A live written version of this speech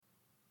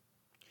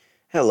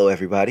Hello,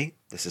 everybody.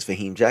 This is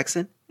Fahim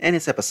Jackson, and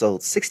it's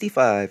episode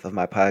 65 of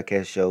my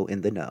podcast show,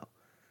 In the Know.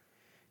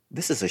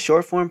 This is a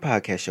short form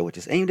podcast show which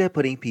is aimed at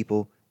putting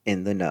people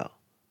in the know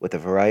with a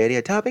variety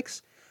of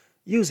topics,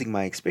 using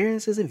my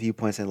experiences and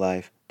viewpoints in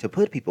life to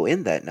put people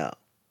in that know.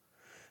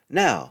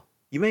 Now,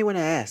 you may want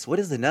to ask, what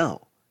is the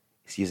know?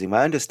 It's using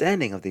my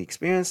understanding of the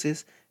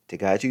experiences to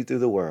guide you through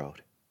the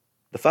world.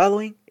 The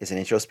following is an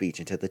intro speech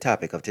into the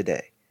topic of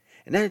today,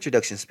 and that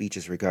introduction speech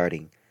is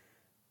regarding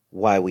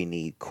why we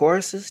need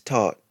courses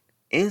taught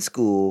in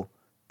school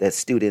that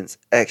students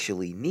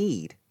actually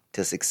need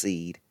to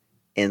succeed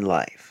in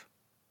life.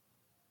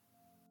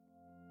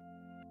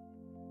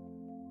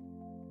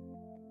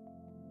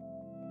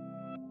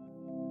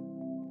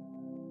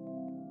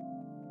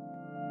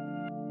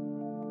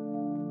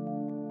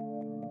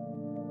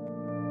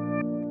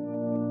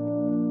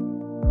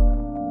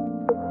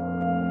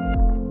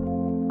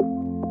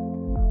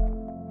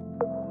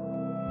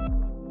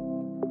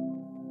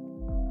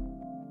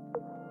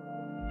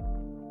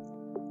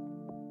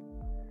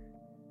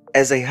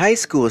 As a high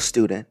school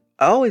student,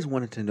 I always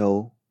wanted to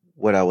know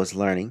what I was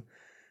learning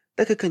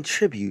that could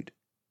contribute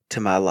to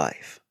my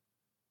life.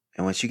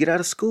 And once you get out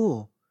of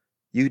school,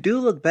 you do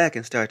look back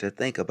and start to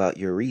think about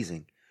your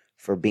reason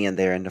for being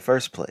there in the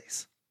first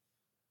place.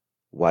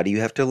 Why do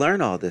you have to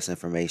learn all this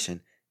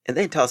information and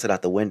then toss it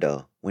out the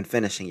window when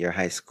finishing your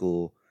high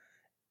school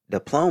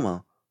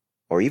diploma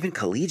or even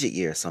collegiate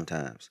years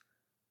sometimes?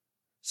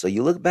 So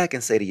you look back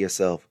and say to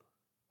yourself,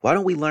 why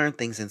don't we learn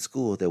things in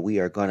school that we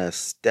are going to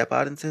step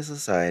out into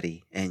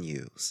society and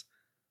use?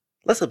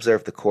 Let's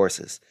observe the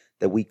courses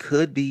that we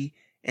could be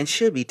and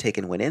should be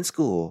taking when in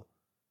school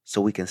so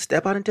we can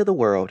step out into the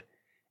world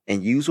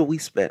and use what we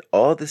spent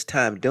all this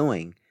time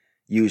doing,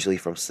 usually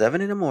from 7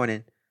 in the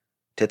morning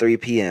to 3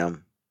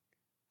 p.m.,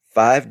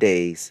 5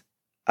 days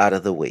out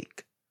of the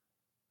week.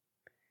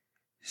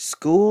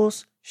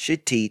 Schools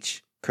should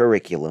teach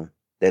curriculum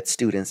that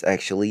students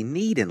actually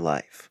need in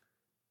life.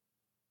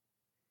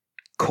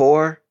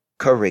 Core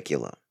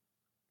curriculum.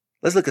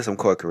 Let's look at some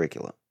core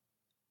curriculum.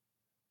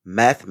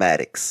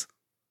 Mathematics.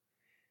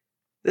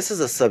 This is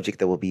a subject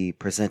that will be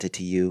presented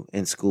to you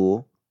in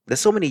school that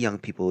so many young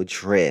people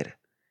dread.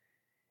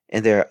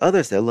 And there are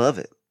others that love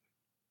it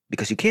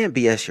because you can't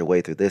BS your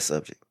way through this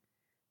subject.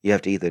 You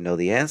have to either know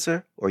the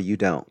answer or you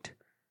don't.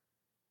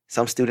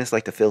 Some students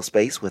like to fill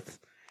space with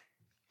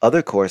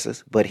other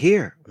courses, but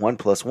here, 1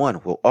 plus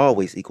 1 will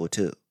always equal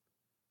 2.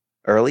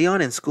 Early on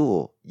in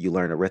school, you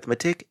learn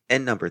arithmetic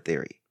and number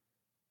theory.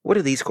 What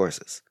are these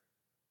courses?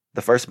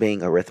 The first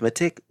being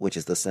arithmetic, which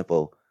is the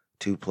simple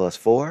 2 plus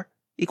 4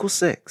 equals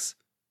 6.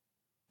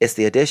 It's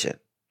the addition,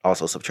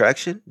 also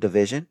subtraction,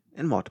 division,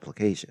 and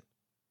multiplication.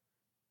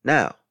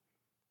 Now,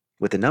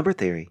 with the number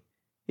theory,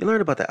 you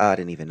learn about the odd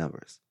and even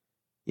numbers.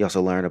 You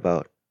also learn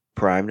about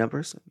prime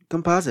numbers,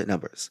 composite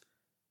numbers,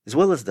 as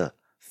well as the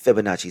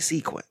Fibonacci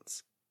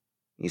sequence.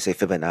 You say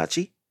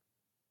Fibonacci?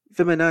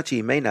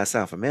 Fibonacci may not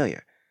sound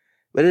familiar,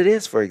 but it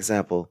is, for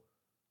example,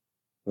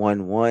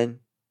 1, 1,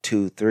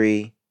 2,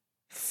 3,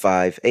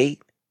 5,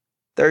 8,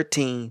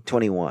 13,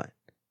 21.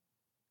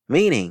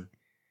 Meaning,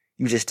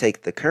 you just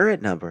take the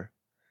current number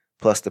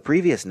plus the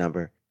previous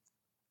number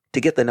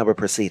to get the number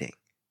preceding.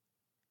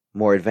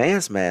 More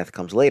advanced math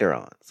comes later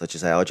on, such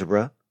as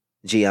algebra,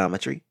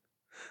 geometry,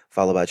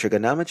 followed by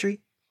trigonometry.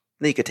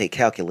 Then you could take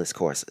calculus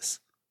courses.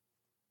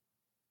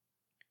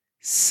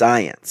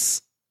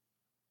 Science.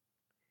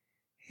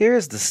 Here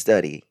is the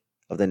study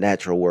of the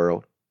natural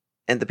world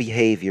and the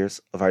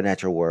behaviors of our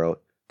natural world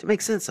to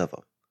make sense of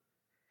them.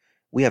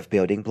 We have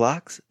building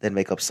blocks that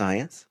make up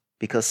science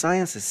because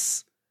science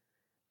is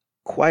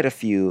quite a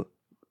few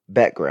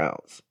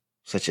backgrounds,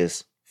 such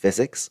as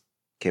physics,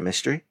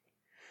 chemistry,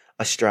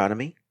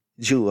 astronomy,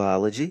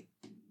 zoology,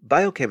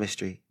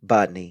 biochemistry,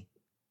 botany,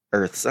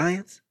 earth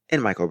science,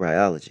 and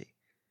microbiology.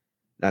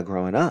 Now,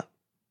 growing up,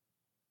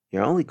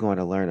 you're only going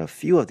to learn a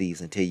few of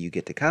these until you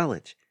get to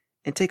college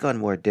and take on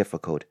more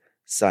difficult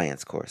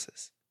science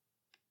courses.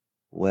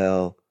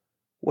 Well,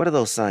 what are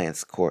those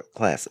science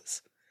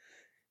classes?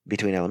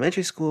 Between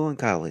elementary school and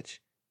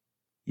college,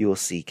 you will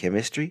see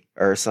chemistry,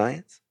 earth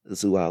science,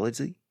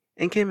 zoology,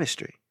 and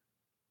chemistry.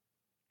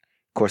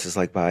 Courses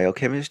like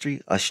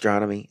biochemistry,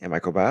 astronomy, and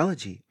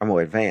microbiology are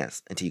more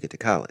advanced until you get to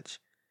college.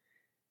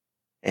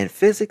 And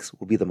physics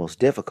will be the most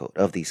difficult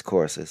of these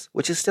courses,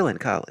 which is still in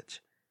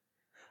college.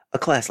 A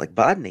class like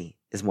botany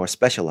is more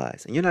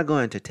specialized, and you're not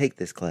going to take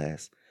this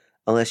class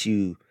unless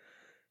you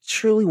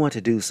truly want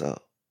to do so.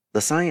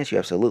 The science you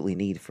absolutely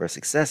need for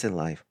success in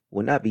life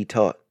will not be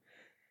taught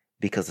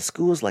because the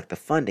schools lack the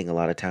funding a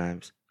lot of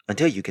times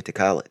until you get to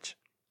college.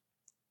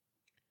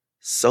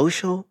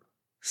 Social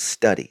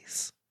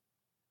studies.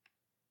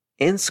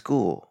 In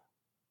school,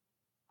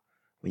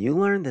 when you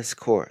learn this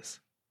course,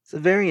 it's a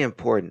very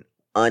important,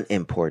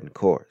 unimportant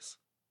course.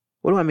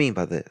 What do I mean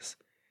by this?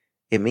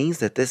 It means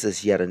that this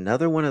is yet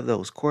another one of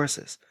those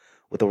courses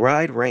with a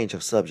wide range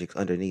of subjects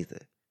underneath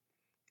it.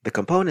 The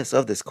components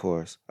of this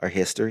course are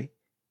history,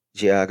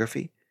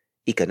 geography,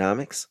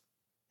 economics,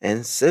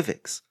 and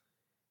civics.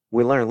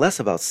 We learn less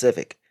about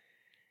civic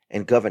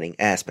and governing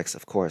aspects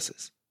of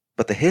courses.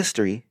 But the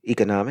history,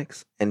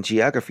 economics, and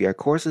geography are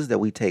courses that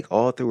we take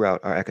all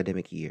throughout our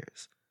academic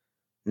years.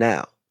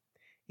 Now,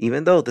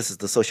 even though this is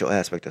the social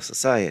aspect of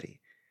society,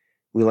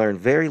 we learn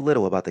very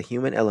little about the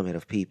human element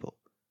of people.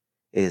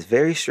 It is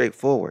very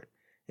straightforward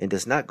and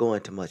does not go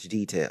into much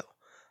detail.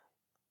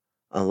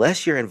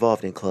 Unless you're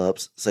involved in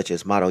clubs such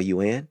as Model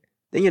UN,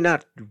 then you're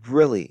not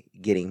really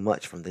getting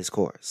much from this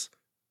course.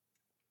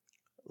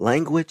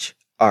 Language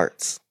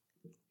arts.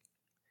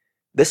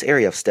 This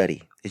area of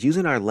study is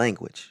using our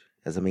language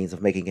as a means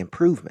of making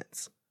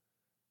improvements.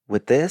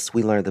 With this,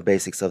 we learn the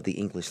basics of the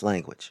English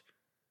language.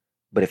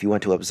 But if you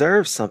want to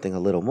observe something a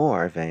little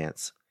more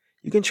advanced,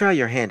 you can try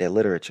your hand at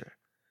literature.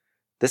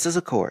 This is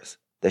a course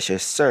that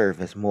should serve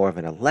as more of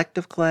an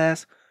elective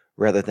class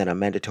rather than a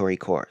mandatory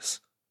course.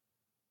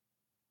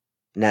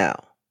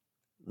 Now,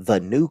 the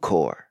new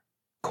core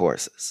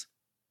courses.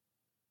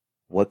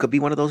 What could be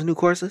one of those new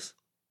courses?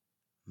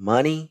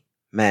 Money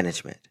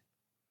management.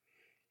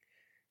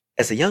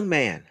 As a young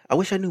man, I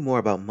wish I knew more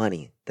about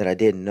money that I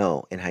didn't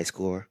know in high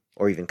school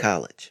or even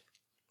college.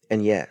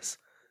 And yes,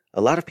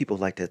 a lot of people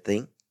like to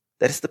think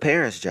that it's the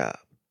parents' job,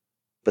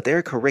 but there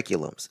are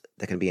curriculums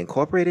that can be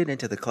incorporated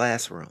into the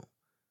classroom.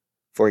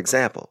 For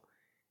example,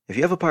 if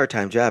you have a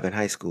part-time job in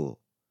high school,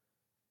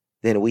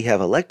 then we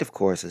have elective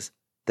courses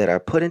that are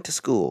put into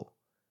school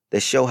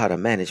that show how to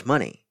manage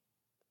money.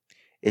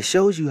 It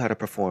shows you how to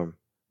perform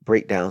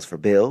breakdowns for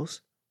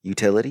bills,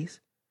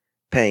 utilities,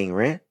 paying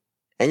rent,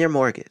 and your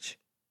mortgage.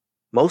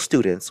 Most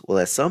students will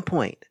at some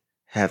point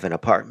have an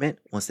apartment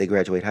once they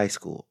graduate high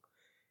school.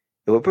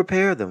 It will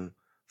prepare them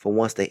for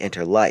once they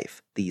enter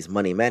life, these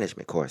money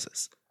management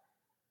courses.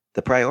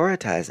 The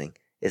prioritizing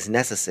is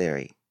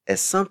necessary as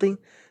something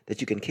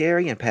that you can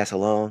carry and pass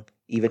along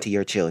even to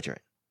your children.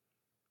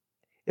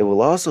 It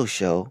will also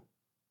show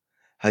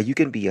how you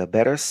can be a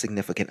better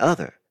significant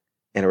other.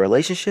 In a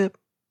relationship,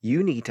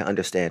 you need to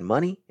understand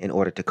money in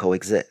order to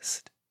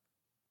coexist.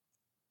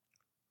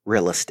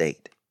 Real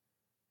estate.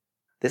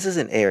 This is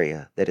an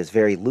area that is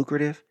very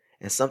lucrative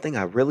and something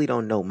I really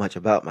don't know much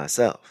about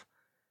myself.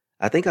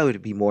 I think I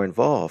would be more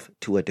involved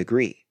to a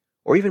degree,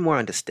 or even more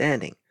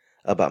understanding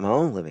about my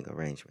own living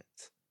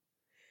arrangements.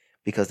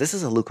 Because this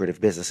is a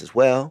lucrative business as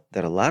well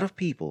that a lot of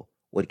people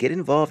would get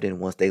involved in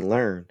once they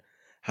learn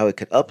how it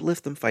could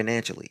uplift them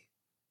financially.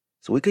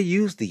 So we could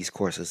use these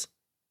courses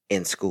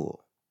in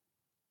school.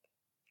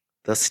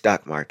 The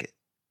stock market.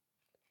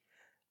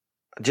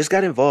 I just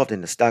got involved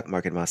in the stock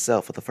market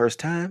myself for the first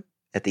time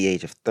at the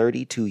age of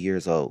 32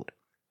 years old.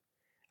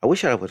 I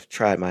wish I would have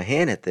tried my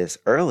hand at this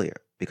earlier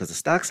because the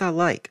stocks I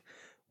like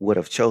would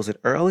have chosen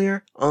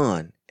earlier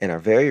on and are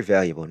very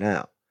valuable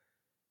now.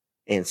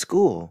 In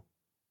school,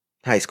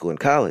 high school and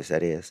college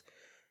that is,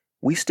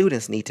 we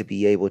students need to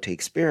be able to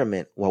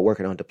experiment while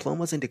working on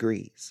diplomas and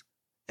degrees.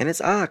 And it's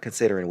odd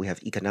considering we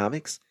have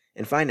economics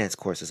and finance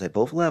courses at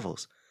both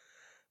levels,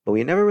 but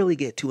we never really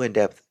get too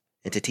in-depth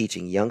into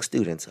teaching young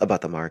students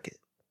about the market.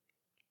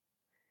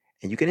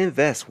 And you can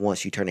invest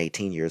once you turn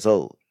 18 years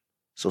old.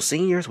 So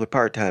seniors with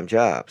part-time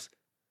jobs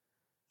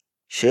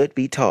should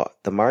be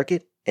taught the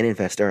market and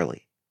invest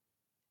early.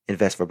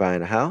 Invest for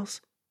buying a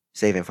house,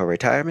 saving for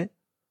retirement,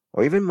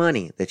 or even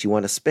money that you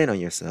want to spend on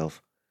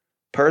yourself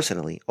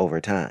personally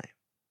over time.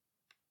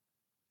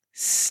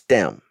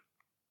 STEM.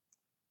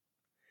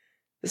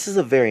 This is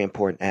a very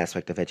important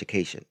aspect of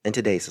education in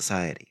today's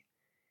society.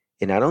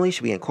 It not only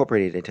should be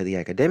incorporated into the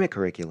academic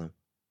curriculum,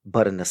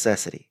 but a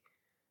necessity.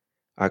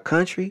 Our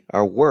country,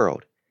 our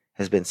world,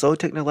 has been so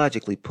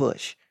technologically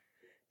pushed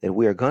that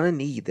we are going to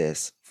need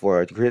this for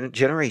our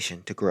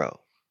generation to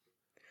grow.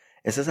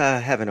 And since I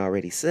haven't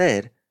already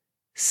said,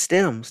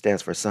 STEM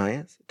stands for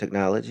science,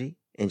 technology,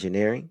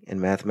 engineering, and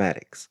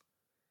mathematics.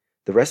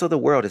 The rest of the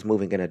world is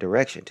moving in a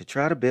direction to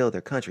try to build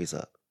their countries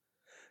up.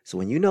 So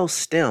when you know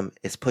STEM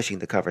is pushing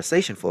the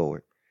conversation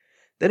forward,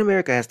 then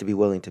America has to be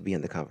willing to be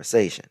in the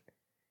conversation.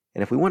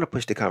 And if we want to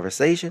push the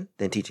conversation,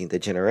 then teaching the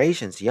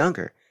generations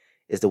younger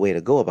is the way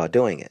to go about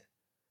doing it.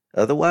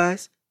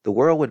 Otherwise, the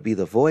world would be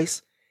the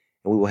voice,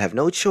 and we will have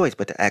no choice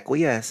but to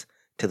acquiesce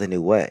to the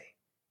new way.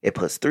 It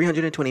puts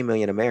 320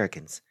 million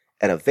Americans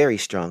at a very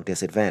strong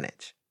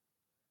disadvantage.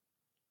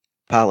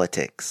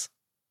 Politics.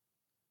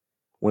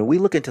 When we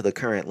look into the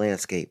current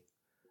landscape,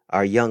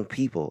 our young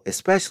people,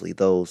 especially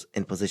those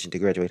in position to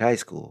graduate high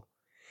school,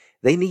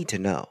 they need to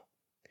know.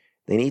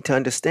 They need to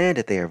understand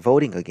that they are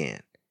voting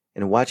again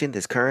and watching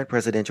this current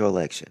presidential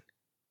election.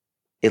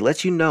 It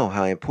lets you know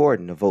how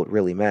important a vote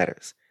really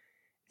matters.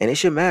 And it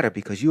should matter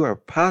because you are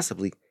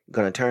possibly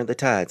going to turn the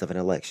tides of an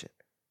election.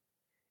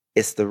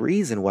 It's the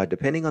reason why,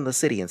 depending on the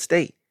city and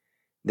state,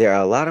 there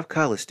are a lot of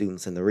college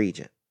students in the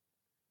region.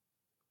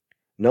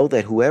 Know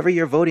that whoever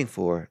you're voting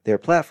for, their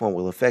platform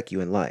will affect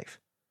you in life.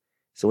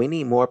 So we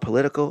need more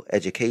political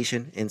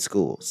education in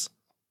schools.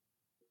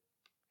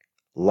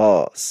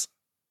 Laws.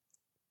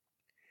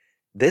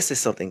 This is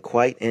something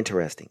quite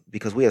interesting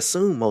because we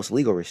assume most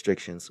legal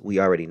restrictions we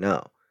already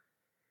know.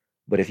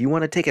 But if you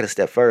want to take it a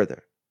step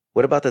further,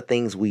 what about the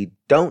things we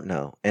don't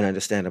know and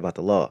understand about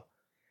the law?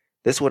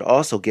 This would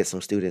also get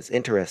some students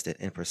interested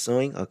in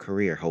pursuing a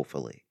career,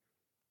 hopefully.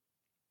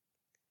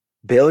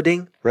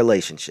 Building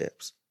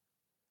relationships.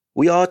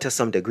 We all, to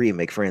some degree,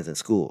 make friends in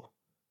school,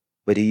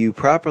 but do you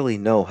properly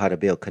know how to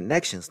build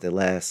connections that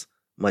last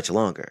much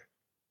longer?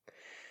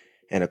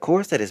 And a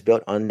course that is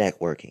built on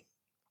networking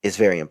is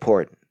very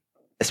important,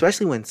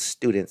 especially when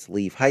students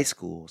leave high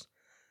schools,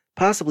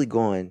 possibly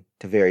going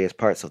to various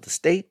parts of the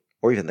state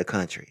or even the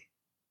country.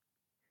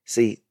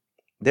 See,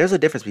 there's a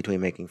difference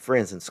between making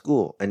friends in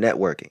school and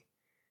networking.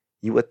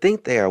 You would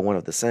think they are one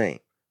of the same,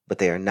 but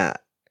they are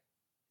not.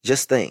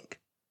 Just think,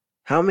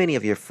 how many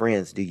of your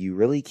friends do you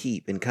really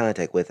keep in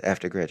contact with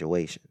after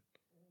graduation?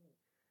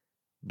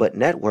 But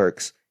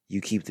networks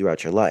you keep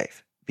throughout your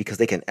life because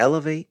they can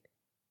elevate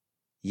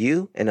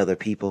you and other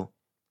people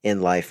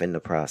in life in the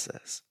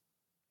process.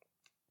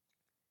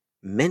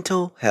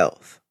 Mental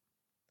health.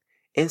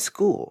 In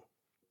school,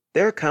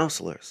 there are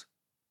counselors,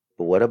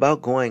 but what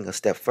about going a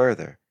step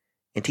further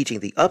and teaching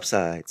the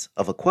upsides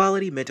of a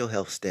quality mental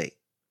health state?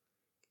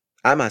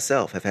 I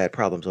myself have had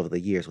problems over the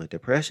years with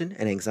depression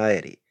and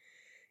anxiety.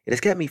 It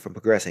has kept me from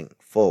progressing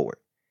forward,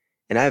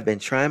 and I have been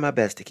trying my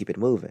best to keep it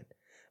moving,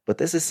 but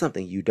this is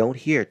something you don't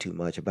hear too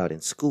much about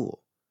in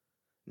school.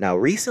 Now,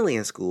 recently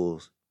in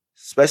schools,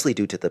 especially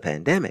due to the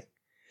pandemic,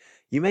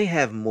 you may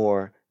have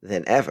more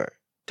than ever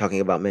talking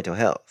about mental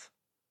health,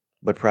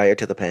 but prior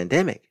to the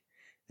pandemic,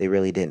 they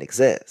really didn't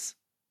exist.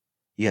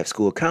 You have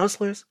school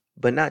counselors,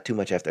 but not too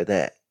much after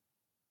that.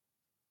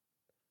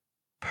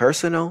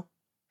 Personal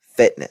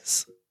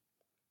fitness.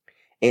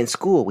 In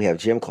school, we have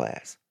gym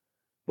class,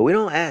 but we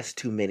don't ask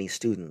too many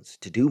students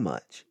to do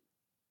much.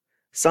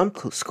 Some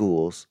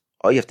schools,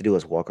 all you have to do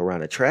is walk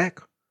around a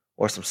track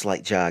or some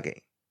slight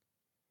jogging.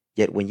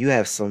 Yet when you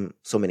have so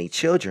many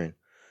children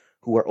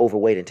who are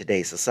overweight in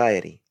today's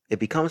society, it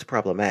becomes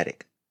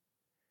problematic.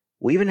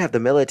 We even have the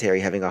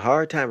military having a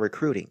hard time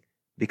recruiting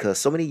because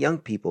so many young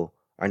people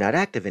are not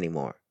active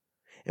anymore.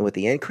 And with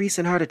the increase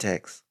in heart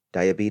attacks,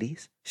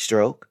 diabetes,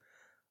 stroke,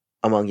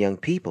 among young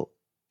people,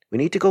 we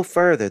need to go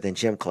further than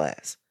gym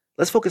class.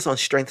 Let's focus on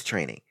strength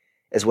training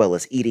as well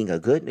as eating a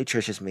good,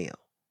 nutritious meal.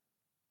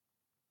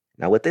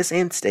 Now, with this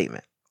end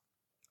statement,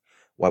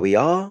 while we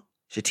all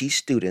should teach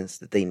students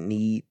that they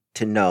need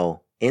to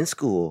know in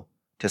school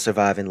to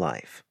survive in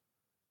life.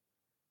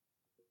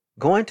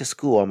 Going to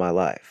school all my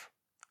life,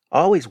 I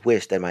always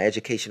wished that my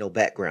educational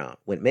background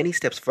went many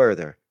steps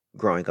further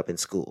growing up in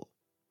school.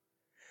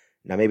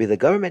 Now, maybe the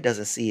government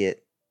doesn't see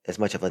it as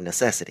much of a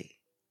necessity.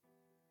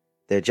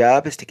 Their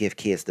job is to give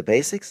kids the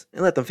basics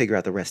and let them figure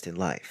out the rest in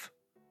life.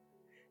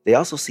 They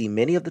also see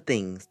many of the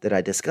things that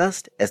I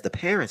discussed as the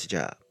parent's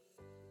job.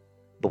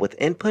 But with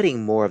inputting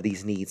more of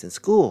these needs in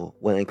school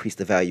will increase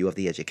the value of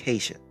the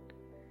education.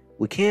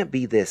 We can't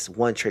be this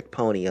one-trick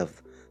pony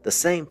of the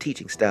same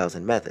teaching styles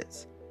and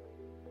methods.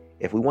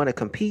 If we want to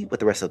compete with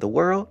the rest of the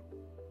world,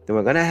 then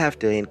we're going to have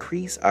to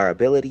increase our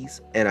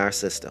abilities and our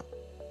system.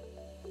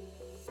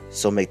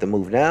 So make the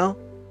move now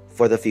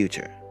for the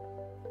future.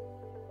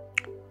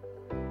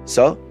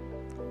 So,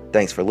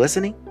 thanks for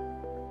listening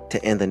to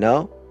In the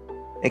Know,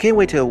 and can't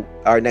wait till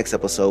our next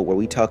episode where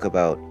we talk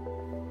about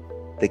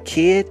the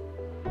kid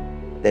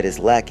that is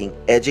lacking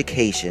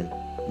education,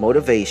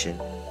 motivation,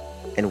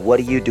 and what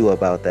do you do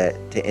about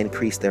that to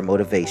increase their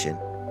motivation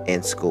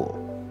in school.